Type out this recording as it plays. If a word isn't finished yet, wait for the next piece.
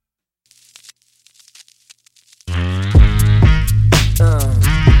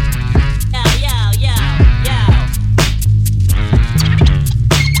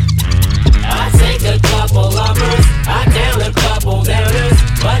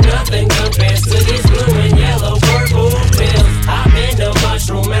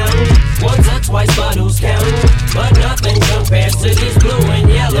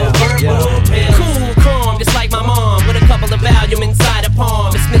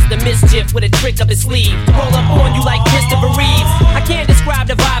mischief with a trick up his sleeve to roll up on you like Christopher Reeves. I can't describe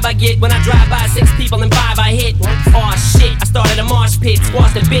the vibe I get when I drive by 6 people and 5 I hit. Aw shit, I started a marsh pit,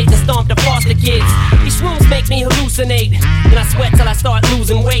 squashed a bitch and stomped the foster kids. These shrooms make me hallucinate, and I sweat till I start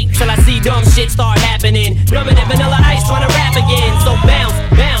losing weight, till I see dumb shit start happening. Drumming in Vanilla Ice trying to rap again. So bounce,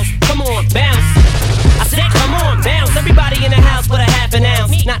 bounce, come on, bounce. I said come on, bounce. Everybody in the house with a half an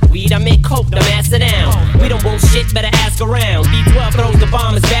ounce. Not weed, I make coke to master down. We don't want shit, better ask around. D12 throws the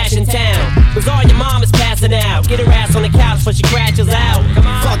bomb is bash in town. Cause all your mom is passing out. Get her ass on the couch before she crashes out. Come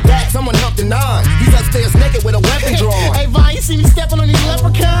on. Fuck that, someone help the nine. He's upstairs naked with a weapon drawn. Hey Vine, you see me stepping on these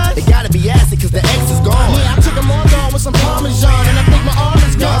leprechauns? It gotta be acid cause the X is gone. Yeah, I took them all gone with some Parmesan, and I think my arm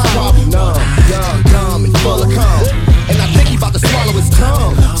is gone. God's probably numb, young, dumb, and full of cum. And I think he about to swallow his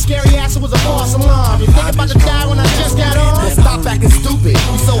tongue. Scary ass, it was a false alarm. You think about to die when I just got on? Well, stop acting stupid.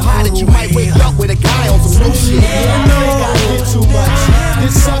 You so high that you might wake up with a guy on some new shit. Yeah, I know I did too much.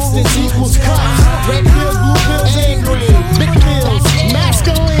 This substance equals cups. Red pills, blue pills, and green. Big pills,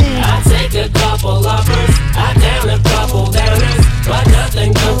 masculine. I take a couple uppers, I down a couple downers, but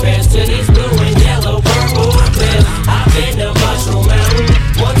nothing compares to these blue and yellow purple pills. I've been to Mushroom Mountain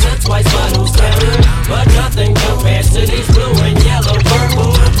once or twice, but who's counting? But nothing compares to these blue and yellow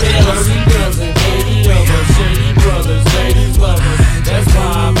purple pills. 30 dozen, 80 of us, shady brothers, ladies lovers. That's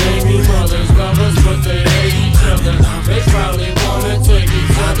why baby mothers love us, but they hate each other. They probably wanna take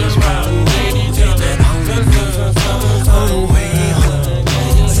each other out and hate each other.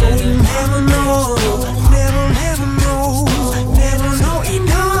 So you never know, never know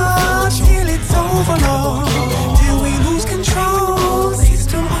enough till it's overload, till we lose control,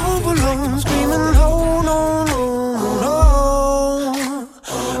 system overload, screaming no, no, no, no.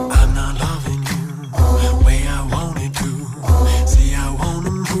 I'm not loving you way I wanted to. See, I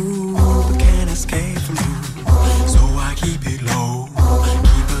wanna move, but can't escape from you. So I keep it low,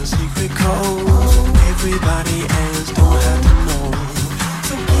 keep a secret code, so everybody else don't have to know.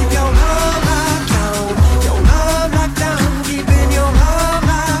 So keep your love locked down, your love locked down, keeping your love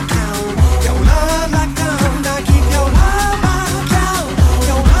locked down, your love locked down. Now keep your love locked down,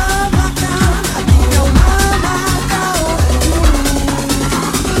 your love locked down. I keep your love locked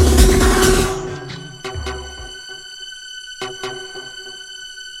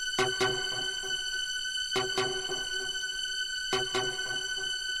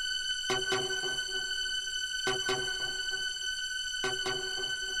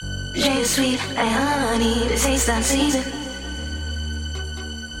Jade is sweet like honey, the taste I'm season.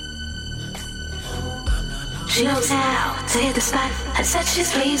 She knows how to hit the spot, her touch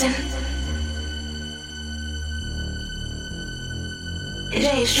is pleasing.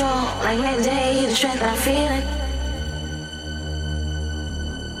 Jade is strong like rain day, the strength I'm feeling.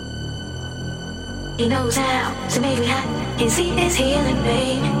 He knows how to make me hot, his heat is healing,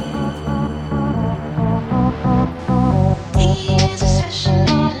 baby. He is a special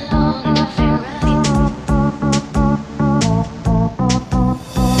man along the Ferrari.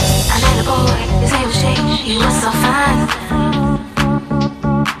 I met a boy, his name was Jake, he was so fine.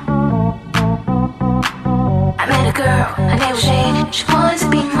 I met a girl, her name was Jade, she wanted to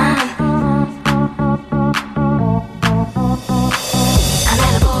be mine. I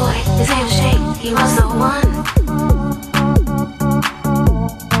met a boy, his name was Jake, he was the one.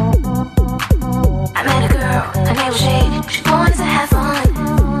 I met a girl, her name was Jade, she wanted to have fun.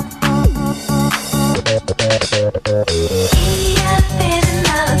 Yeah, there's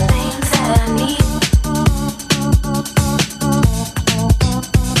another things that I need.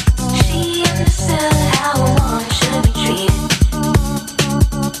 She understood how a woman should be treated.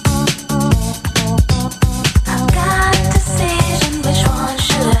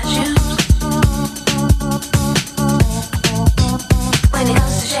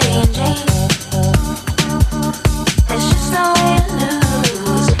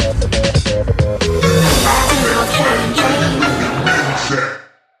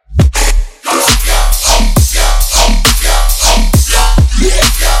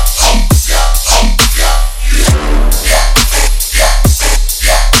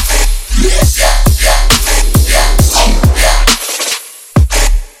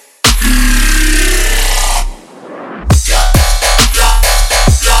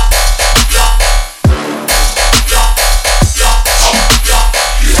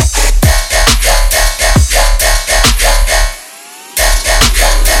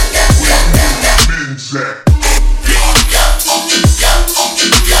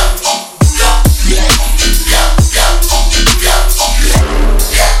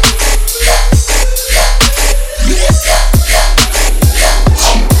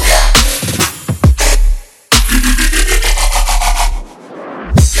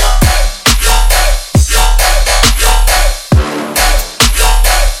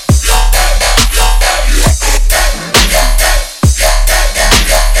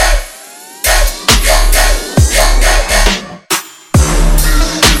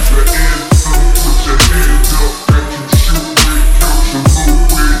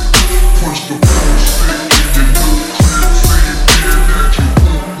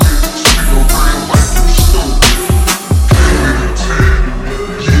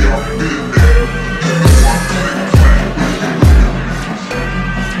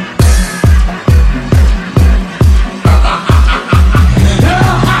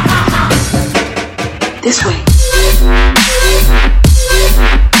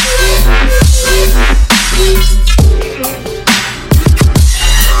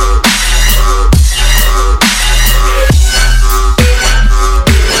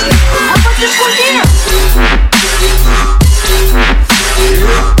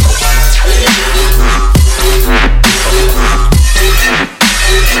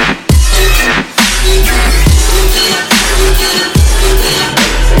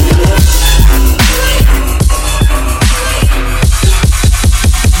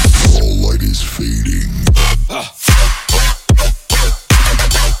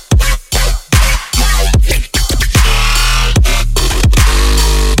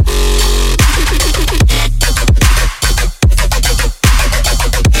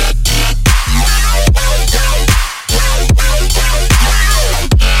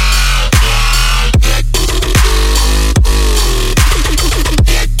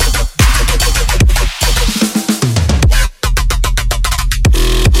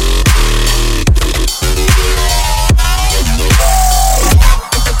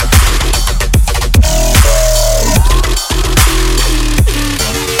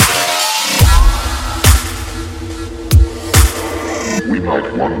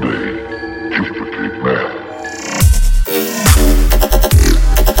 night one day just became mad.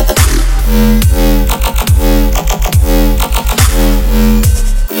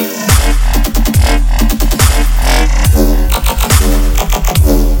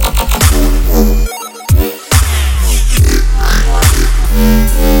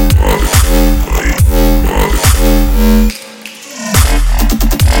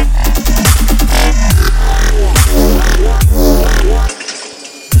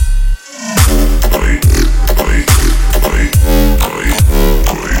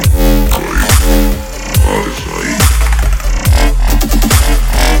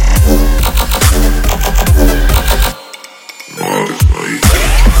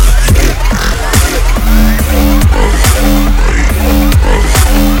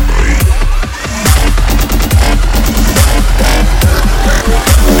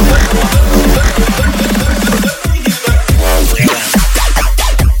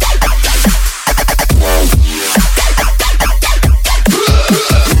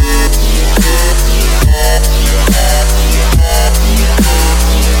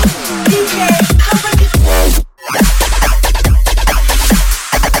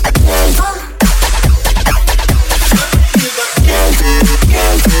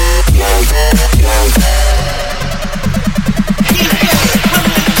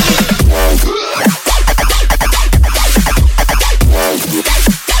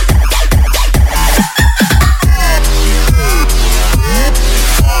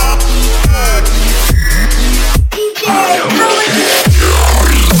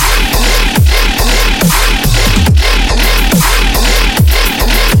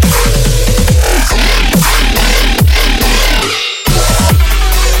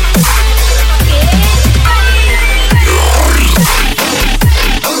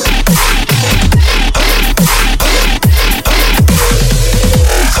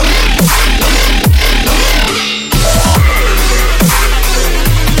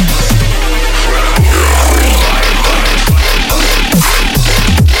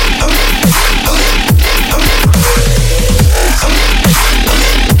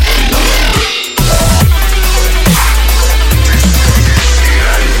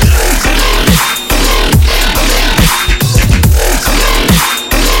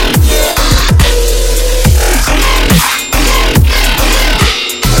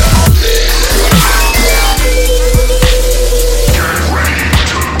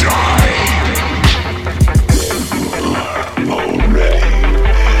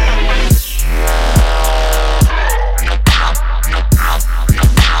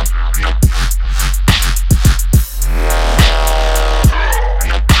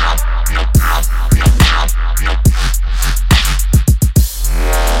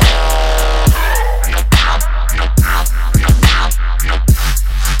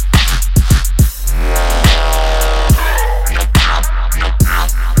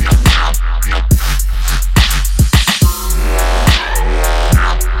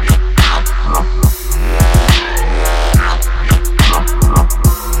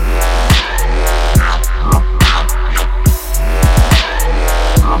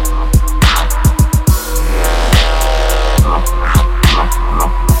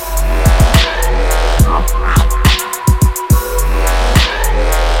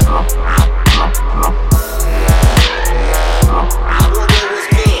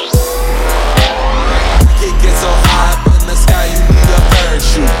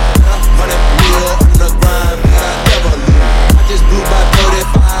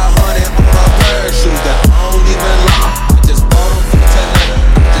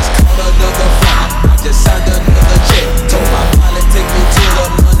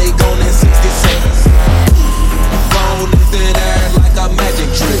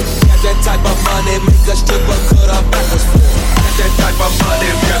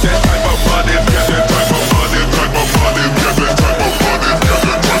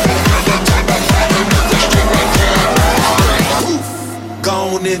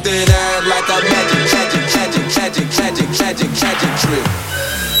 Tragic trip.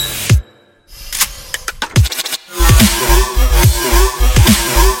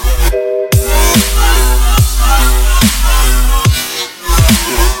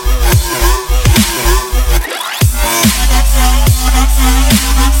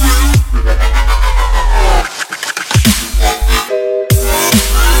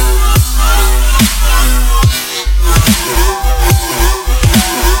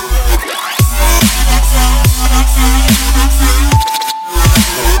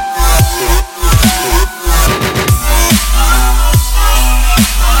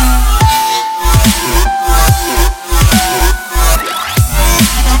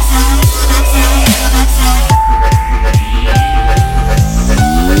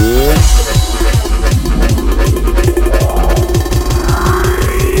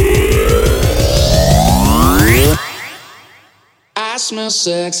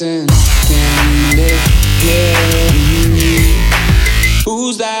 sex and candy. Yeah.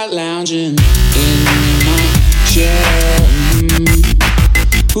 Who's that lounging in my chair?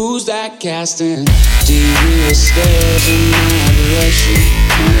 Who's that casting devious stares in my direction?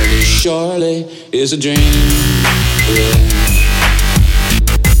 This surely is a dream. Yeah.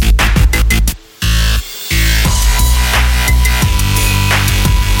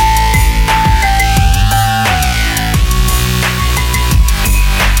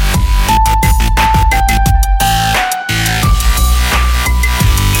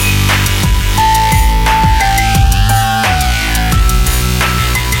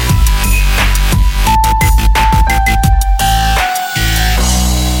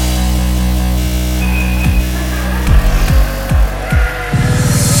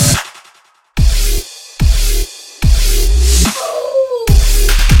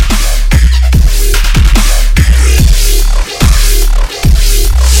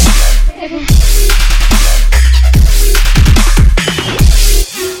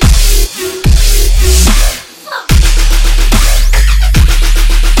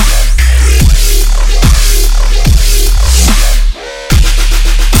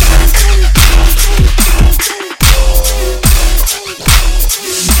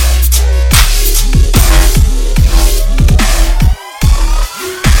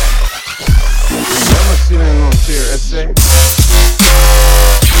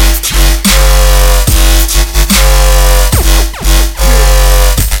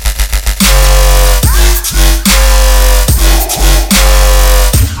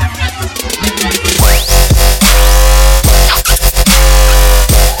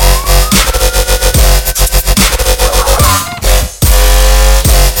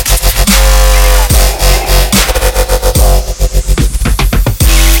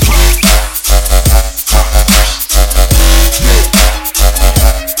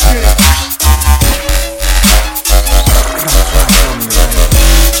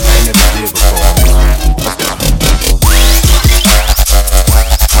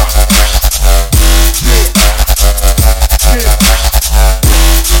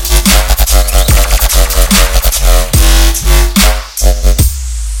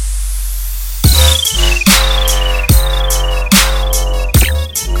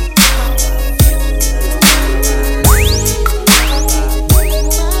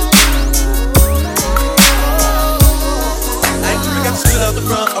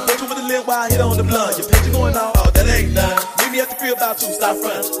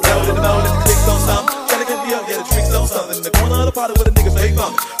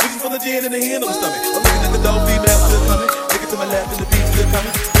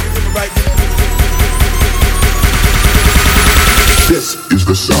 This is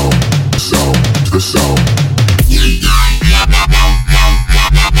the sound, the sound.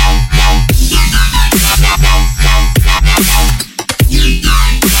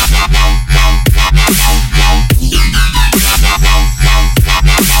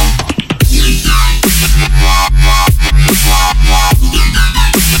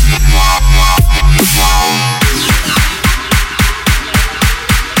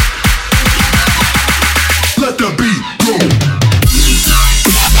 Let the beat go.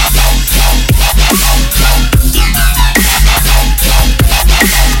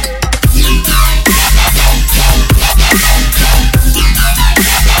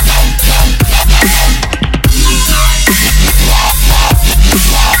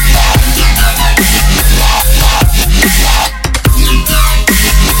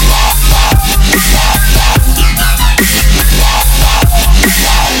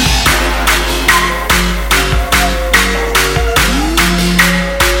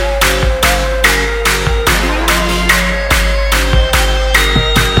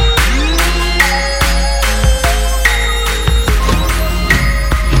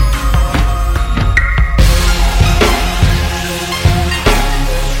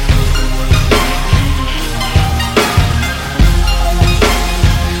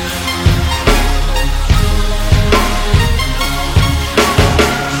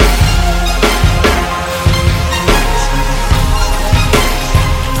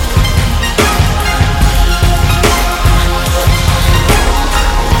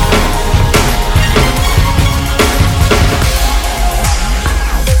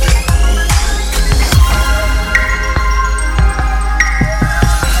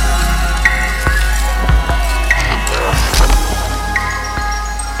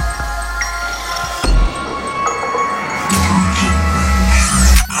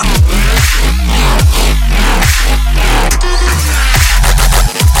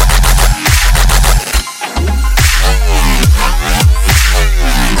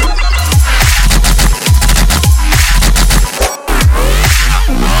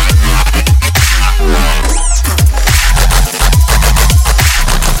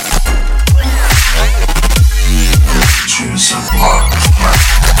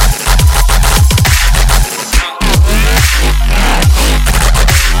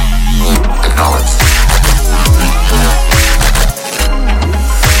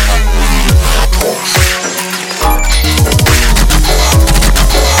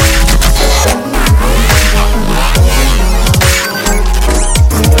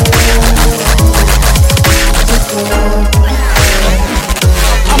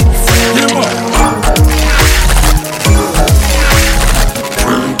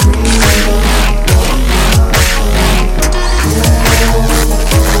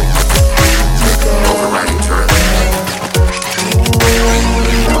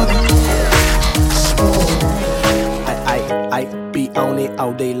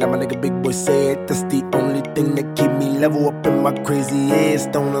 day, like my nigga Big Boy said. That's the only thing that keep me level up in my crazy head.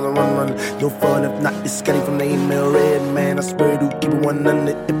 Stone on the run, no fun if not. It's Scotty from the email red, man. I swear to keep it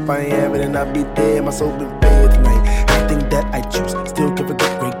 100. If I ain't have it, then I'll be dead. My soul been fed tonight. Everything that I choose, still can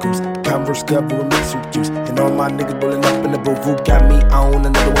forget Grey Goose. Converse cover with mixed with juice, and all my niggas rolling up in the booth who got me on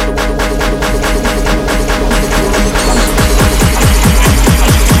another one.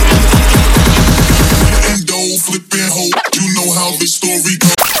 Flipping hoe, you know how this story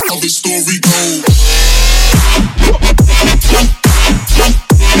goes. How this story goes.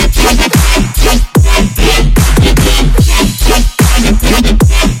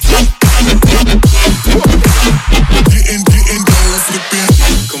 Getting down, flipping.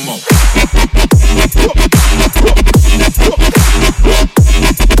 Come on.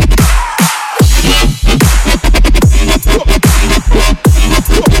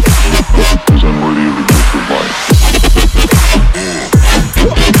 I'm ready to get to life.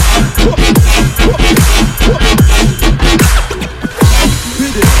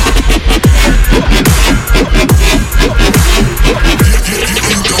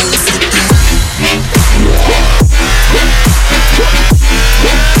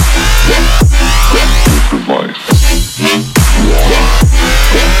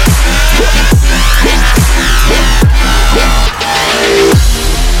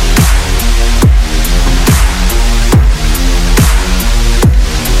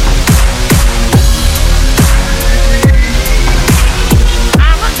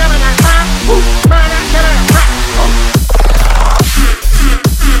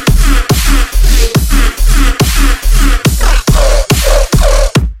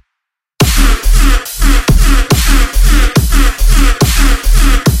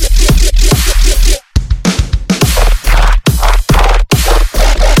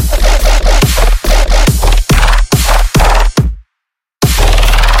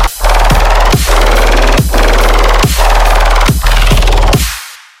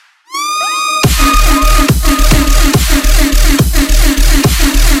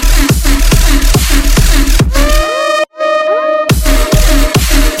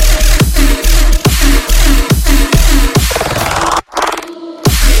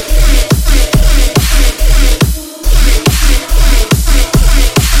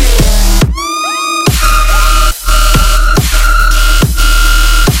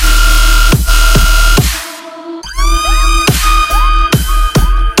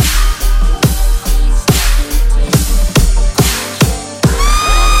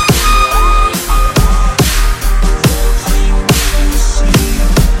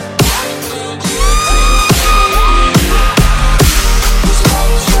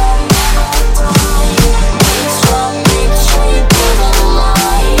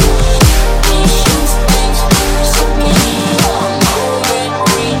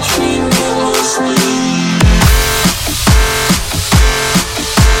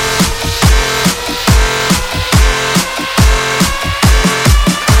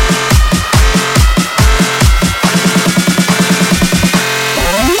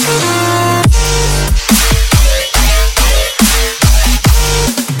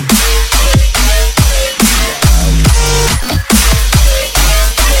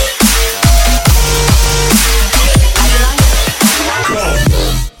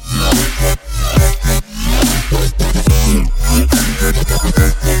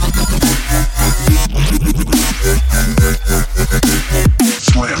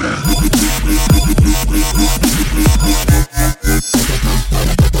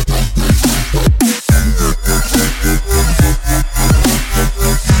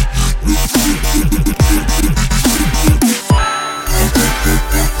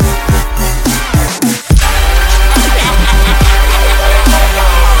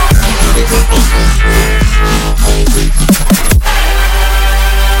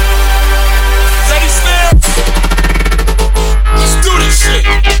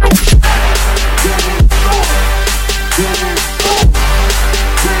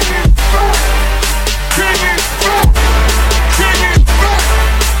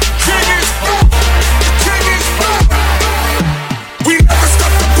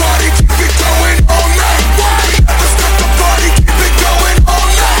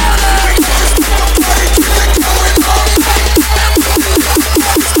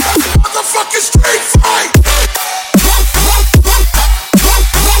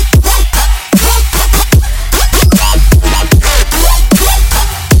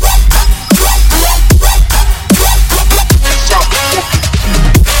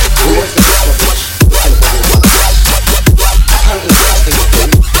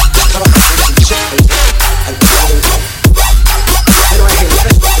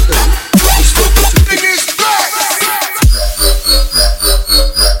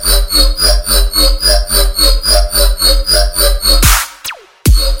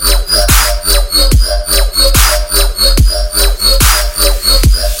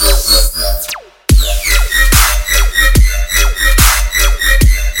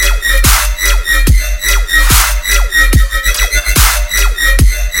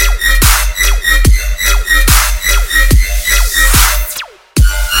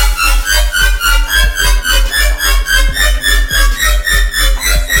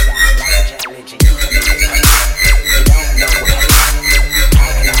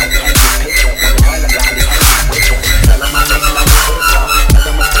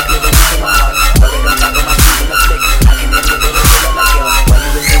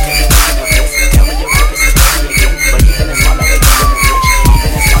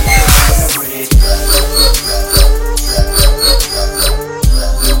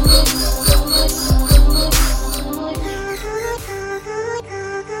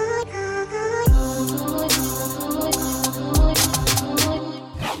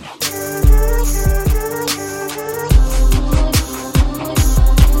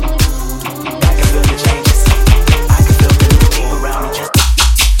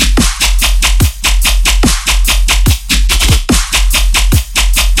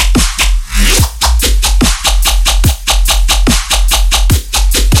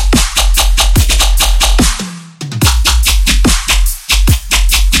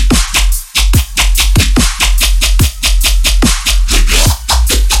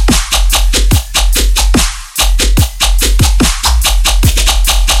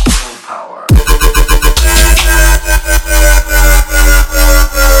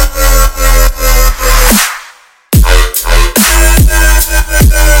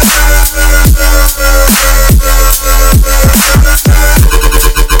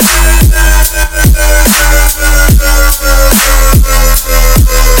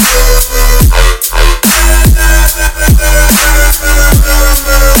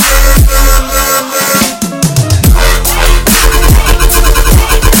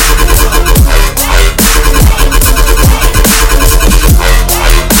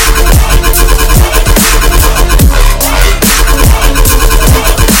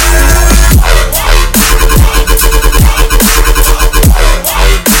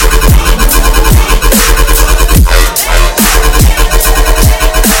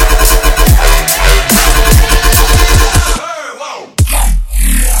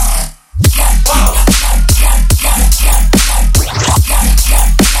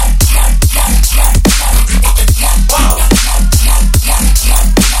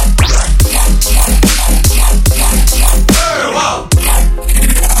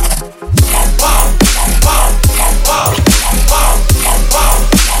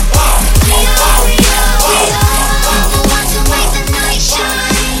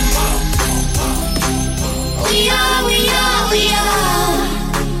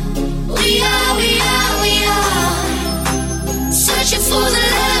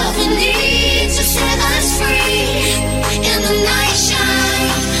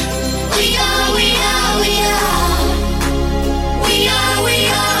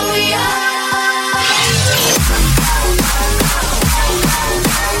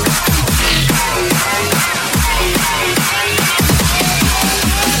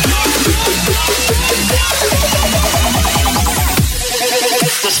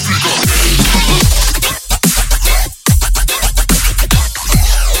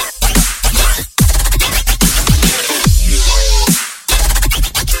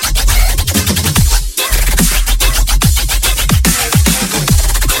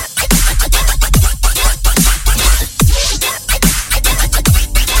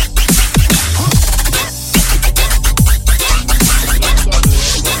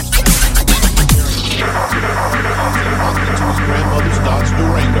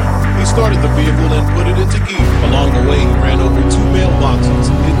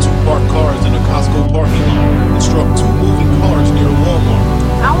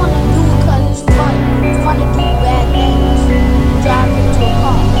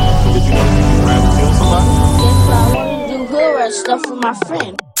 my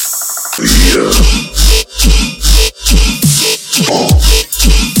friend.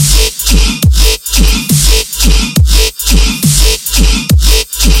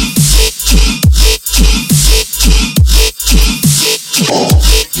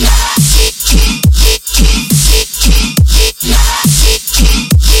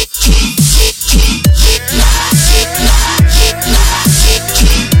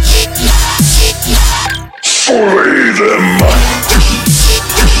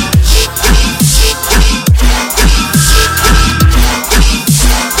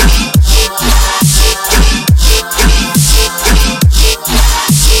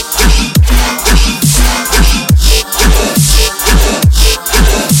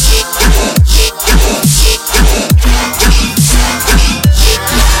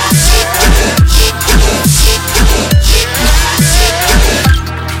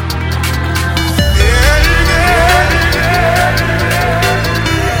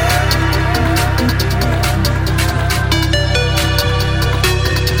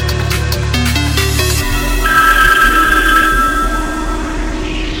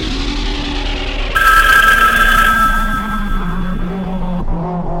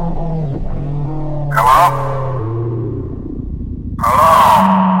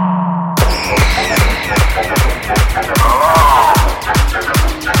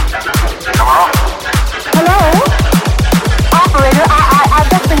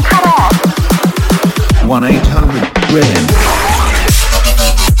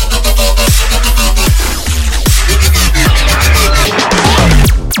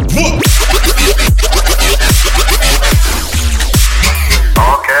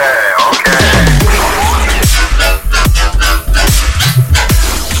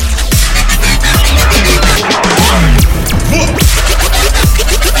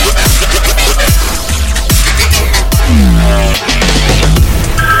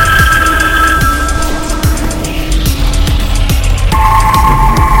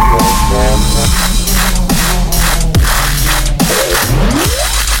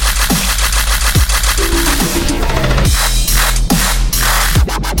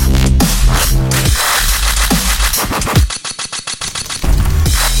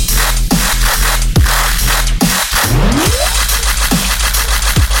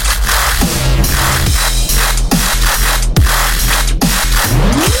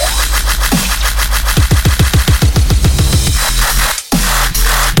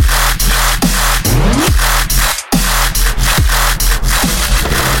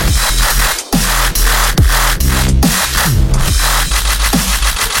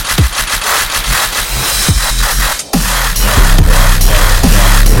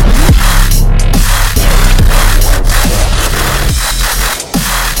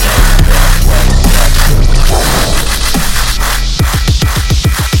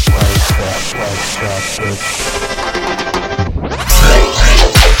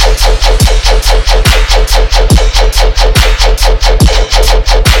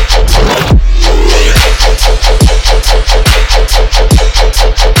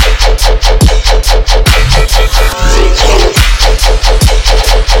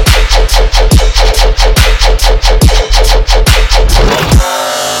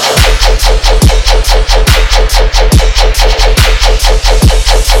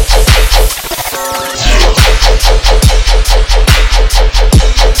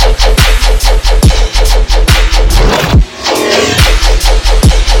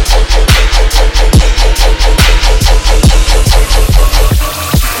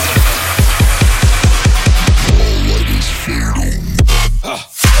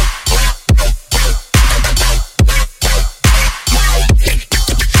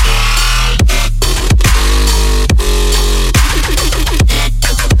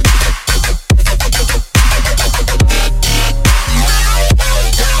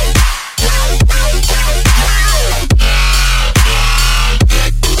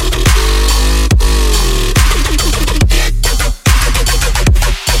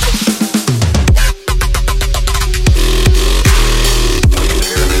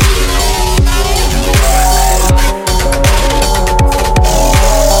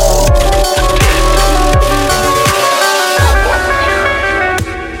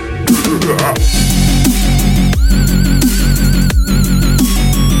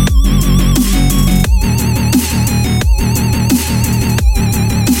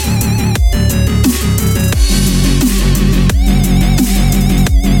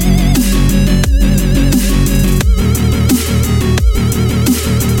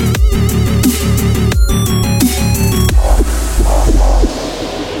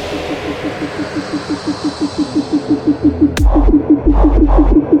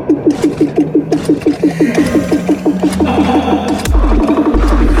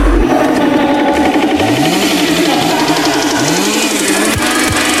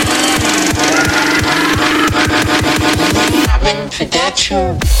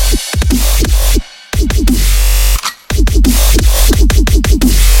 Nation.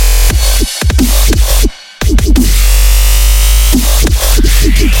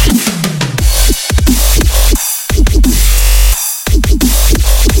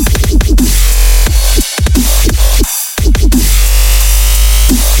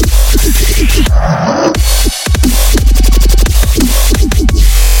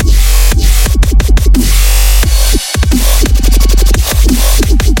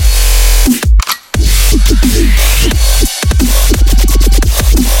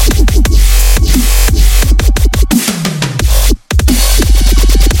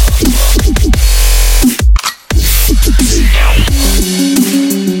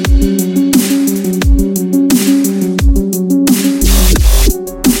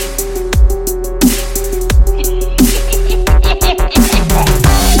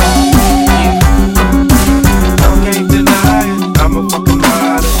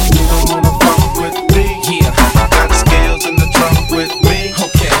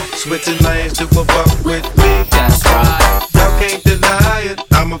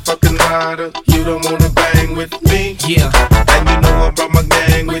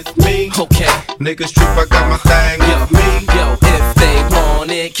 Niggas trip, I got my thing with me. Yo, if they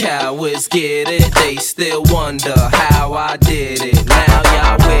want it, cowards get it. They still wonder how I did it. Now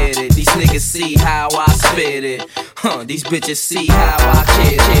y'all with it. These niggas see how I spit it. These bitches see how I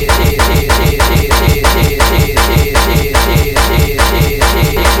kid it.